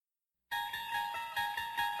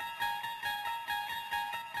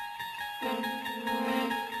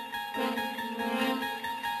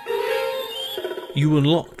You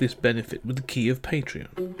unlock this benefit with the key of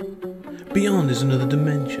Patreon. Beyond is another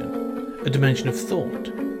dimension. A dimension of thought.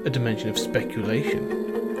 A dimension of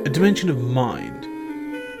speculation. A dimension of mind.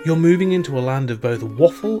 You're moving into a land of both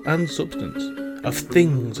waffle and substance. Of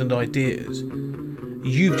things and ideas.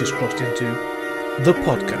 You've just crossed into the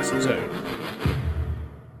podcast zone.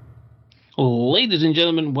 Ladies and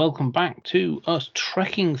gentlemen, welcome back to us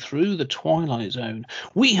trekking through the Twilight Zone.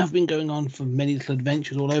 We have been going on for many little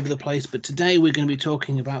adventures all over the place, but today we're going to be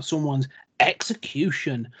talking about someone's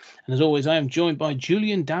execution. And as always, I am joined by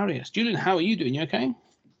Julian Darius. Julian, how are you doing? You okay?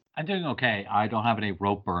 I'm doing okay. I don't have any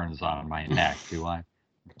rope burns on my neck, do I?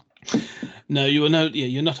 No, you're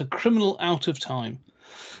not a criminal out of time.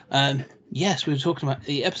 Yes, we were talking about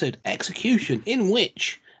the episode Execution, in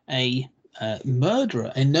which a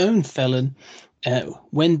murderer, a known felon,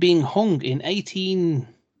 when being hung in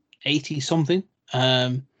 1880 something,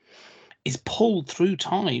 is pulled through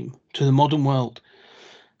time to the modern world,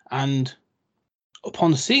 and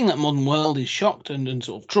upon seeing that modern world is shocked and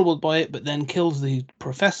sort of troubled by it, but then kills the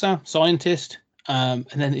professor, scientist, and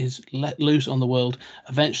then is let loose on the world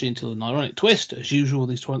eventually until an ironic twist, as usual,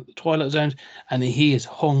 these Twilight Zones, and he is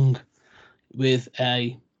hung with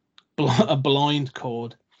a blind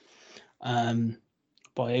cord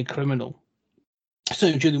by a criminal.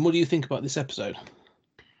 So, Julian, what do you think about this episode?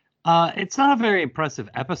 It's not a very impressive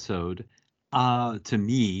episode to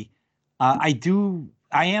me. I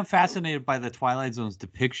am fascinated by the Twilight Zone's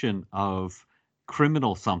depiction of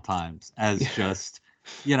criminals sometimes as just,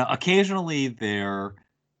 occasionally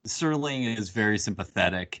Serling is very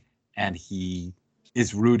sympathetic and he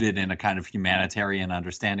is rooted in a kind of humanitarian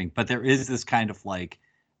understanding, but there is this kind of like,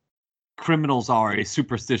 criminals are a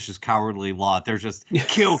superstitious, cowardly lot. They're just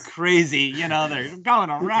kill crazy, they're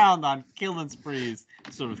going around on killing sprees,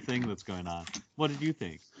 sort of thing that's going on. What did you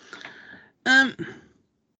think?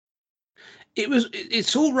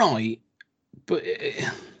 It's all right, but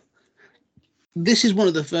this is one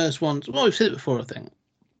of the first ones. Well, we've said it before, I think.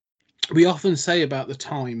 We often say about the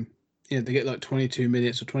time, they get like 22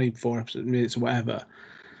 minutes or 24 minutes or whatever.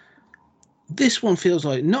 This one feels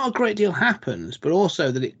like not a great deal happens, but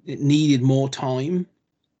also that it needed more time.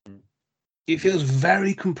 It feels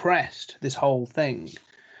very compressed, this whole thing.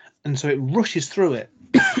 And so it rushes through it.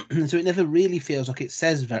 And so it never really feels like it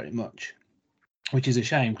says very much, which is a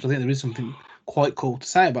shame, because I think there is something quite cool to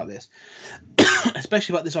say about this,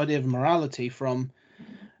 especially about this idea of morality from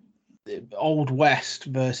Old West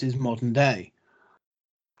versus modern day.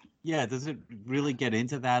 Yeah, does it really get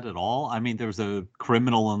into that at all? I mean, there's a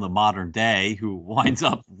criminal in the modern day who winds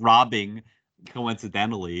up robbing,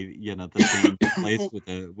 coincidentally, the same place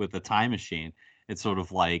with a time machine. It's sort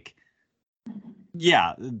of like,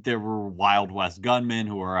 yeah, there were Wild West gunmen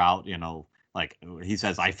who are out, like he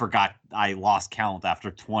says, I lost count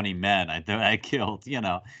after 20 men I killed,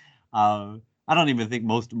 I don't even think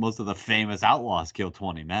most of the famous outlaws killed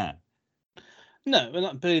 20 men. No, but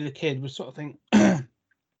not Billy the Kid was sort of thing.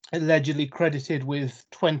 Allegedly credited with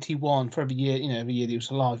 21 for every year he was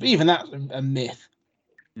alive. But even that's a myth.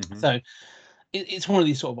 Mm-hmm. So it's one of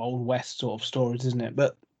these sort of Old West sort of stories, isn't it?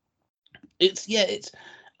 But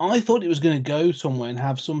I thought it was going to go somewhere and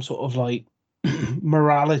have some sort of like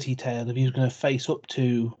morality tale if he was going to face up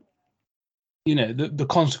to, the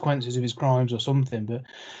consequences of his crimes or something. But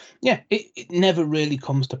yeah, it never really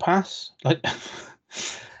comes to pass. Like,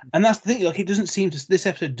 and that's the thing. Like, it doesn't seem to. This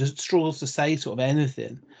episode struggles to say sort of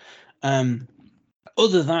anything,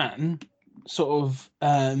 other than sort of.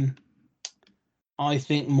 I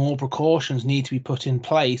think more precautions need to be put in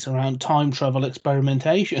place around time travel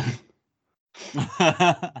experimentation.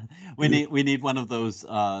 we need one of those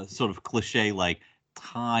sort of cliche like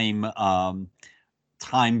time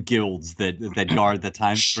guilds that guard the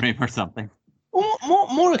time stream or something.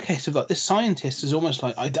 More a case of like this scientist is almost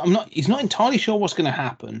like he's not entirely sure what's going to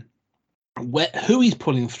happen, who he's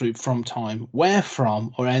pulling through from time, where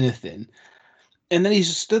from, or anything, and then he's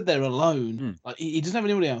just stood there alone. Like he doesn't have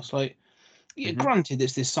anybody else. Like, granted,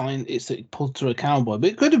 it's this sign, it's pulled through a cowboy, but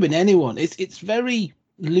it could have been anyone. It's very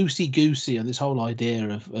loosey goosey on this whole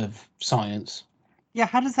idea of science. Yeah,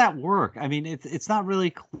 how does that work? I mean, it's not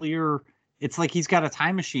really clear. It's like he's got a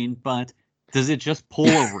time machine, but does it just pull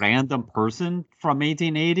a random person from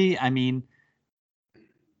 1880? I mean,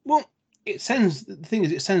 well, the thing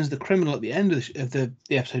is, it sends the criminal at the end of the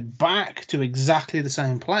episode back to exactly the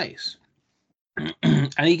same place,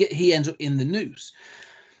 and he ends up in the noose.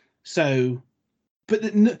 So, but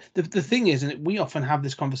the thing is, and we often have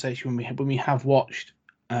this conversation when we have watched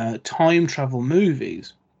time travel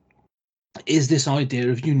movies, is this idea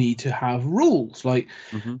of you need to have rules. Like,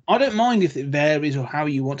 Hmm. I don't mind if it varies or how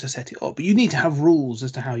you want to set it up, but you need to have rules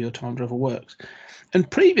as to how your time travel works. And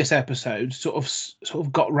previous episodes sort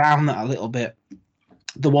of got round that a little bit.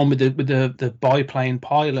 The one with the biplane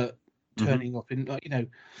pilot Hmm. turning up in, like,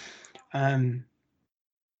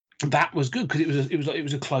 that was good because it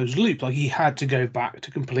was a closed loop. Like, he had to go back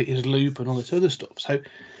to complete his loop and all this other stuff. So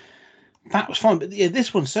that was fun. But yeah,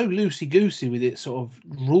 this one's so loosey goosey with its sort of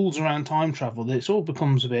rules around time travel that it all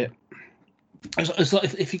becomes a bit. It's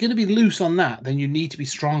like, if you're going to be loose on that, then you need to be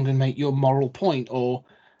strong and make your moral point or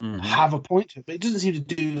Hmm. have a point to it. But it doesn't seem to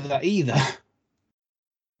do that either.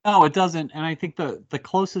 No, it doesn't. And I think the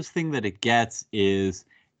closest thing that it gets is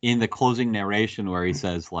in the closing narration where he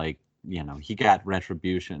says, like, he got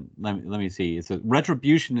retribution. Let me see. It says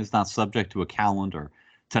retribution is not subject to a calendar.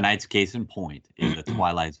 Tonight's case in point in the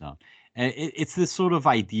Twilight Zone. And it's this sort of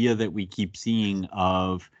idea that we keep seeing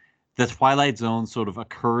of the Twilight Zone sort of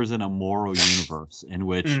occurs in a moral universe in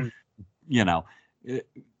which, Mm. you know, e-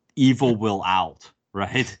 evil will out,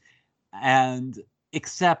 right? And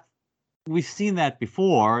except we've seen that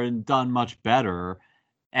before and done much better.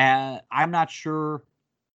 And I'm not sure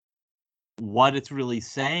what it's really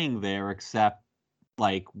saying there, except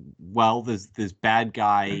like, well, this bad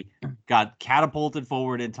guy got catapulted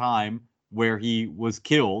forward in time where he was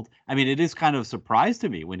killed. I mean, it is kind of a surprise to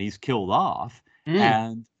me when he's killed off, Mm.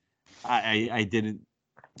 and I didn't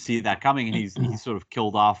see that coming, and he's sort of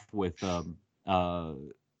killed off with uh,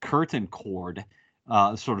 curtain cord,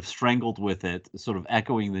 sort of strangled with it, sort of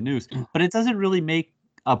echoing the news. But it doesn't really make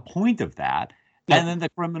a point of that. No. And then the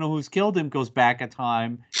criminal who's killed him goes back in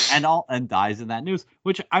time and dies in that news,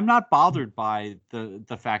 which I'm not bothered by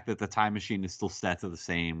the fact that the time machine is still set to the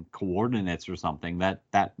same coordinates or something.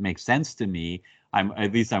 That makes sense to me.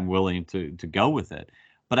 I'm willing to go with it.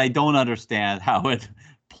 But I don't understand how it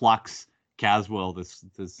plucks Caswell, this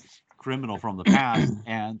criminal from the past,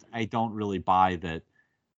 and I don't really buy that.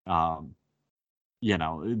 Um,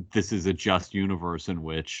 this is a just universe in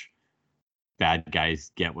which bad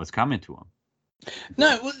guys get what's coming to them.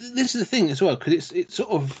 No, well, this is the thing as well, because it's sort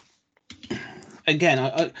of, again,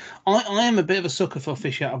 I am a bit of a sucker for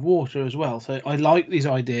fish out of water as well. So I like these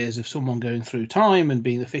ideas of someone going through time and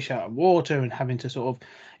being the fish out of water and having to sort of,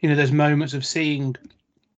 there's moments of seeing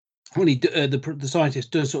when the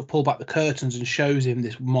scientist does sort of pull back the curtains and shows him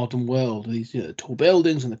this modern world, these tall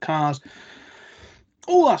buildings and the cars,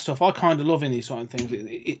 all that stuff. I kind of love in these sort of things,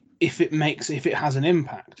 if it has an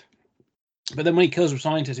impact. But then when he kills a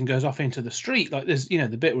scientist and goes off into the street, like there's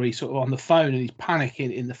the bit where he's sort of on the phone and he's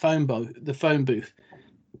panicking in the phone booth,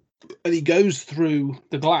 and he goes through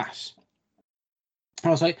the glass. I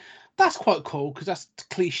was like, that's quite cool because that's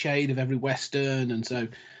cliched of every Western, and so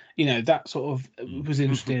that sort of was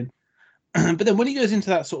interesting. But then when he goes into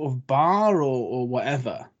that sort of bar or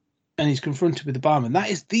whatever, and he's confronted with the barman, that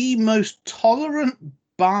is the most tolerant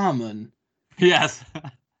barman Yes.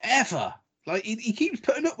 ever. Like, he keeps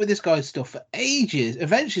putting up with this guy's stuff for ages.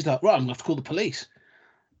 Eventually, he's like, right, I'm gonna have to call the police.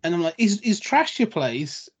 And I'm like, he's trashed your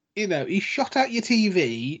place. He shot out your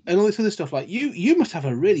TV and all this other stuff. Like, you must have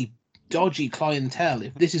a really dodgy clientele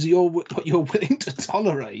if this is what you're willing to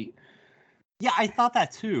tolerate. Yeah, I thought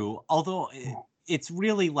that too. Although it's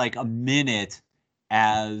really like a minute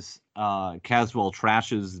as Caswell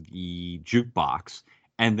trashes the jukebox,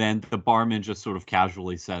 and then the barman just sort of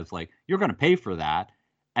casually says, like, "You're going to pay for that,"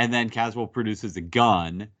 and then Caswell produces a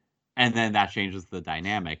gun, and then that changes the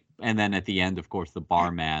dynamic. And then at the end, of course, the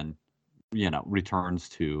barman, returns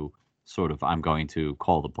to sort of, "I'm going to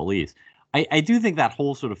call the police." I do think that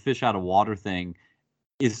whole sort of fish out of water thing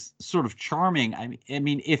is sort of charming. I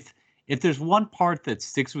mean, if there's one part that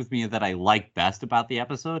sticks with me that I like best about the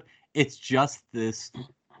episode, it's just this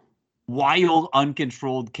wild,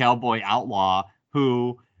 uncontrolled cowboy outlaw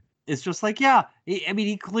who is just like, yeah,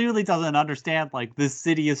 he clearly doesn't understand, like, this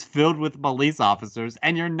city is filled with police officers,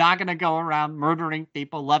 and you're not going to go around murdering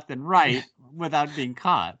people left and right without being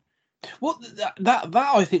caught. Well, that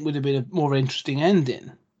I think would have been a more interesting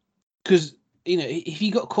ending, because if he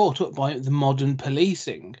got caught up by the modern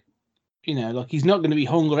policing, like, he's not going to be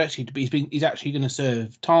hung or actually to be he's actually going to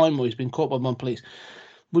serve time, or he's been caught by modern police,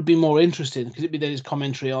 would be more interesting, because it'd be then his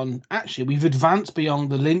commentary on, actually, we've advanced beyond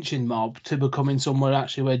the lynching mob to becoming somewhere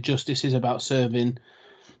actually where justice is about serving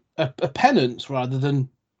a penance rather than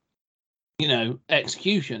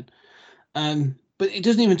execution. But it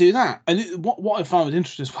doesn't even do that. And what I find was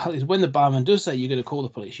interesting as well is when the barman does say you're going to call the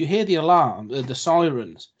police, you hear the alarm, the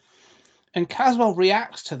sirens, and Caswell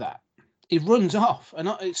reacts to that. He runs off, and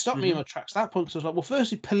it stopped me in my tracks at that point. So I was like, well,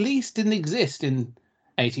 firstly, police didn't exist in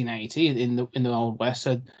 1880 in the Old West,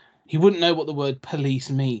 so he wouldn't know what the word police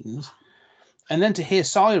means. And then to hear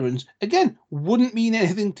sirens again wouldn't mean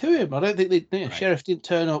anything to him. I don't think the Right. sheriff didn't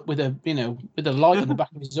turn up with a with a light on the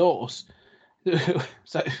back of his horse.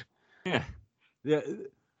 So Yeah. Yeah.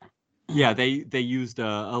 Yeah, they used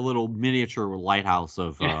a little miniature lighthouse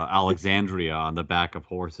of Alexandria on the back of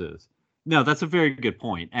horses. No, that's a very good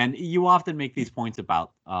point. And you often make these points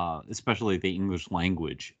about, especially the English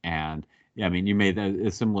language. And yeah, I mean, you made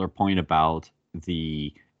a similar point about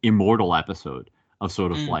the Immortal episode of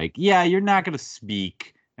sort of like, yeah, you're not going to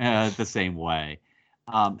speak the same way.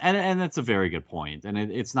 And that's a very good point. And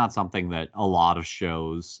it's not something that a lot of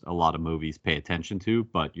shows, a lot of movies pay attention to,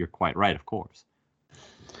 but you're quite right, of course.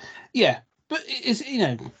 yeah, but it's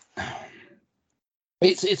it's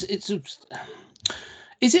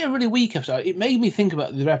is it a really weak episode? It made me think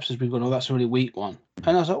about the episodes we've gone. Oh, that's a really weak one.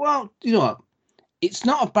 And I was like, well, you know what? It's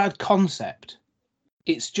not a bad concept.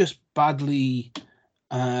 It's just badly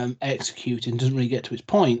executed and doesn't really get to its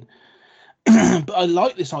point. But I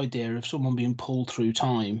like this idea of someone being pulled through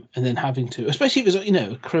time and then having to, especially if it's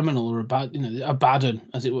a criminal or a bad un,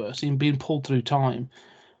 as it were, seeing being pulled through time.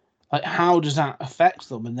 Like, how does that affect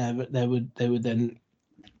them? And they would then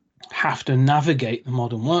have to navigate the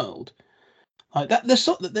modern world. Like that, there's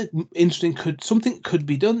something that interesting something could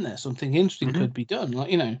be done there. Something interesting could be done.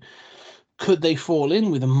 Like, could they fall in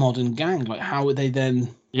with a modern gang? Like, how would they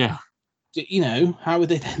then? Yeah. How would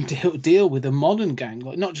they then deal with a modern gang?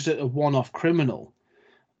 Like, not just a one-off criminal,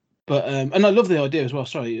 but and I love the idea as well.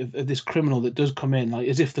 Sorry, of this criminal that does come in, like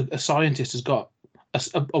as if a scientist has got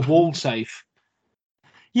a wall safe.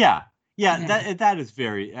 Yeah. That is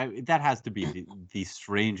very. That has to be the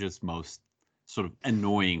strangest, most sort of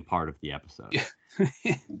annoying part of the episode.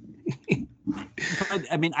 But,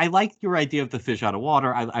 I mean, I like your idea of the fish out of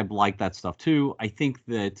water. I like that stuff too. I think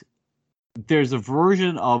that there's a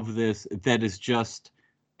version of this that is just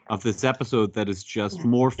of this episode that is just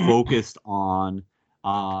more focused on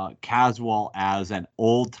Caswell as an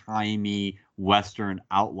old-timey Western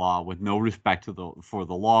outlaw with no respect for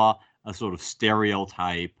the law, a sort of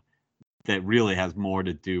stereotype that really has more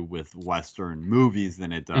to do with Western movies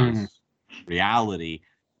than it does reality,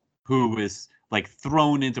 who is like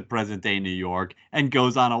thrown into present day New York and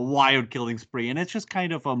goes on a wild killing spree. And it's just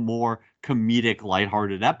kind of a more comedic,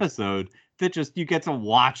 lighthearted episode that just you get to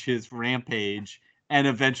watch his rampage, and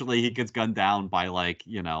eventually he gets gunned down by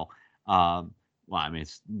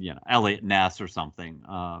it's Elliot Ness or something.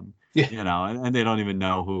 And they don't even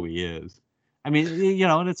know who he is. I mean,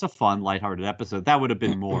 and it's a fun, lighthearted episode. That would have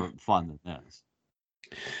been more fun than this.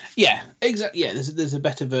 Yeah, exactly. Yeah, there's a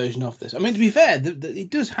better version of this. I mean, to be fair, it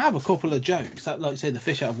does have a couple of jokes. That, like, say, the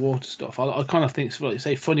fish out of water stuff. I kind of think it's, like,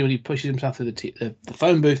 say, funny when he pushes himself through the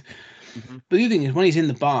phone booth. But the other thing is when he's in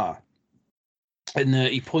the bar and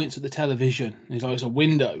he points at the television. And he's like, it's a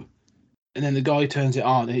window, and then the guy turns it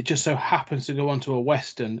on, and it just so happens to go onto a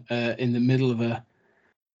western in the middle of a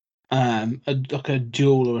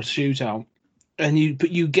duel or a shootout. And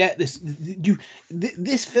you get this.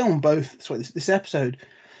 This film this episode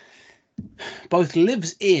both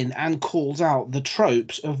lives in and calls out the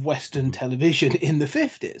tropes of Western television in the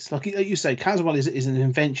 50s. Like you say, Caswell is an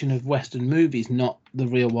invention of Western movies, not the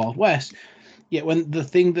real Wild West. Yet when the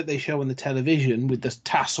thing that they show on the television with the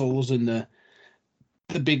tassels and the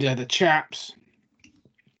big leather chaps,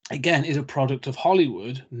 again, is a product of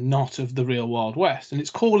Hollywood, not of the real Wild West. And it's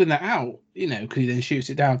calling that out, because he then shoots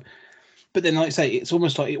it down. But then, like I say, it's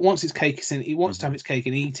almost like it wants its cake and it wants to have its cake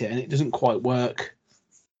and eat it, and it doesn't quite work.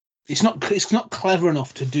 It's not clever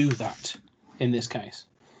enough to do that in this case.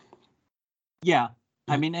 Yeah,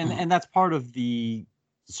 I mean, and that's part of the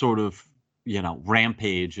sort of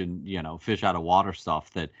rampage and fish out of water stuff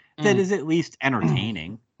that is at least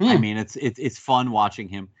entertaining. I mean, it's fun watching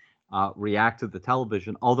him react to the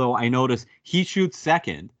television. Although I notice he shoots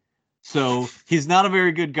second. So he's not a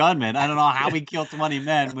very good gunman. I don't know how he killed 20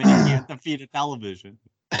 men when he can't defeat a television.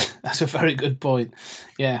 That's a very good point.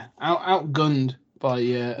 Yeah, outgunned by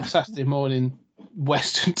a Saturday morning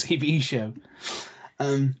Western TV show.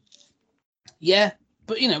 Yeah,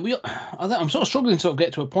 but I'm sort of struggling to sort of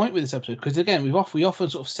get to a point with this episode because again we often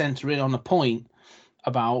sort of center in on a point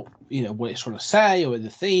about what it's trying to say or the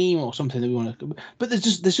theme or something that we want to. But there's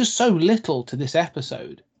just so little to this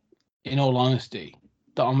episode, in all honesty,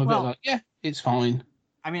 that I'm a bit like, yeah, it's fine.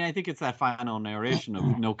 I mean, I think it's that final narration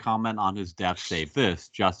of no comment on his death save this.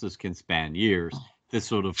 Justice can span years. This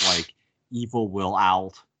sort of like evil will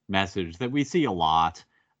out message that we see a lot.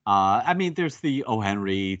 I mean, there's the O.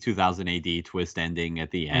 Henry 2000 AD twist ending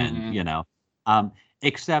at the end,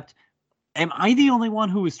 except am I the only one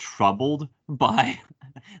who is troubled by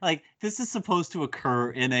like this is supposed to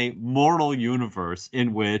occur in a mortal universe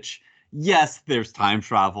in which yes, there's time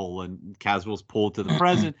travel and Caswell's pulled to the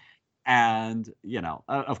present. And,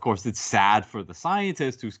 of course, it's sad for the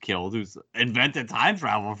scientist who's killed, who's invented time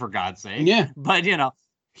travel, for God's sake. Yeah. But,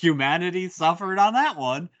 humanity suffered on that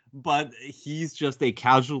one. But he's just a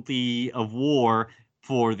casualty of war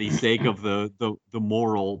for the sake of the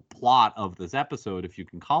moral plot of this episode, if you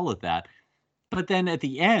can call it that. But then at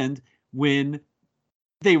the end, when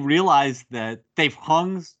they realize that they've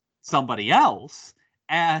hung somebody else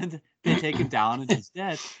and they take him down and he's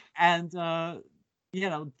dead. And,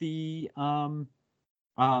 the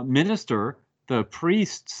minister, the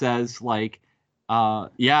priest says, like,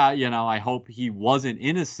 I hope he wasn't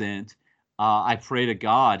innocent. I pray to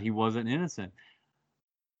God he wasn't innocent.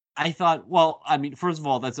 I thought, well, I mean, first of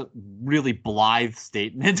all, that's a really blithe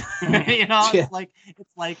statement. It's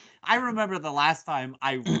like I remember the last time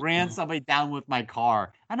I ran somebody down with my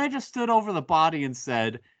car and I just stood over the body and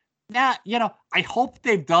said, yeah, I hope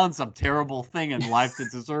they've done some terrible thing in life to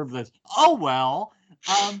deserve this. Oh, well.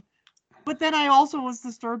 But then I also was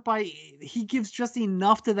disturbed by he gives just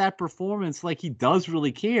enough to that performance, like he does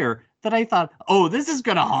really care, that I thought, oh, this is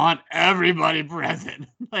going to haunt everybody present.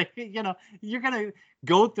 Like, they're going to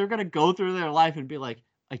go through their life and be like,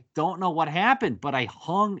 I don't know what happened, but I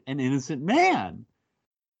hung an innocent man.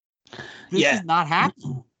 This is not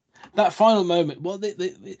happening. That final moment, well,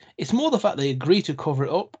 it's more the fact they agree to cover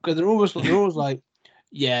it up, because they're always like,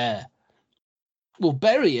 yeah, we'll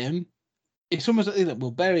bury him. It's almost like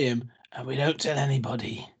we'll bury him and we don't tell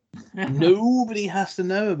anybody. Nobody has to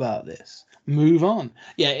know about this. Move on.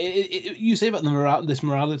 Yeah, you say about this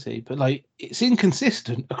morality, but like it's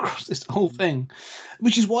inconsistent across this whole thing,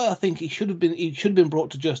 which is why I think he should have been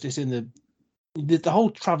brought to justice. In the whole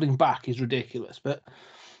traveling back is ridiculous, but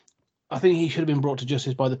I think he should have been brought to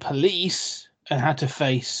justice by the police and had to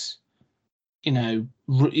face,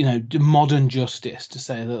 modern justice, to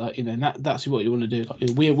say that, that's what you want to do. Like,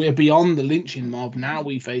 we're beyond the lynching mob now.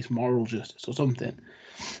 We face moral justice or something.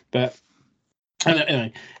 But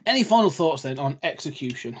anyway, any final thoughts then on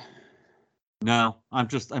Execution? No, I'm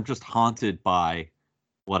just haunted by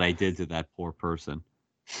what I did to that poor person.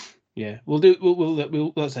 Yeah, we'll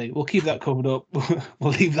let's say we'll keep that covered up.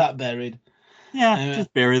 We'll leave that buried. Yeah,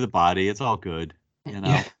 just bury the body. It's all good.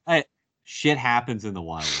 Shit happens in the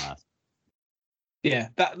Wild West. Yeah,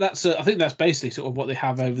 that's I think that's basically sort of what they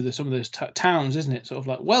have over some of those towns, isn't it? Sort of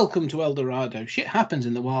like, welcome to El Dorado. Shit happens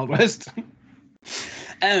in the Wild West.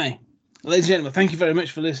 Anyway, ladies and gentlemen, thank you very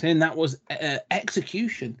much for listening. That was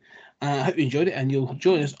Execution. I hope you enjoyed it, and you'll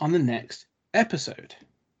join us on the next episode.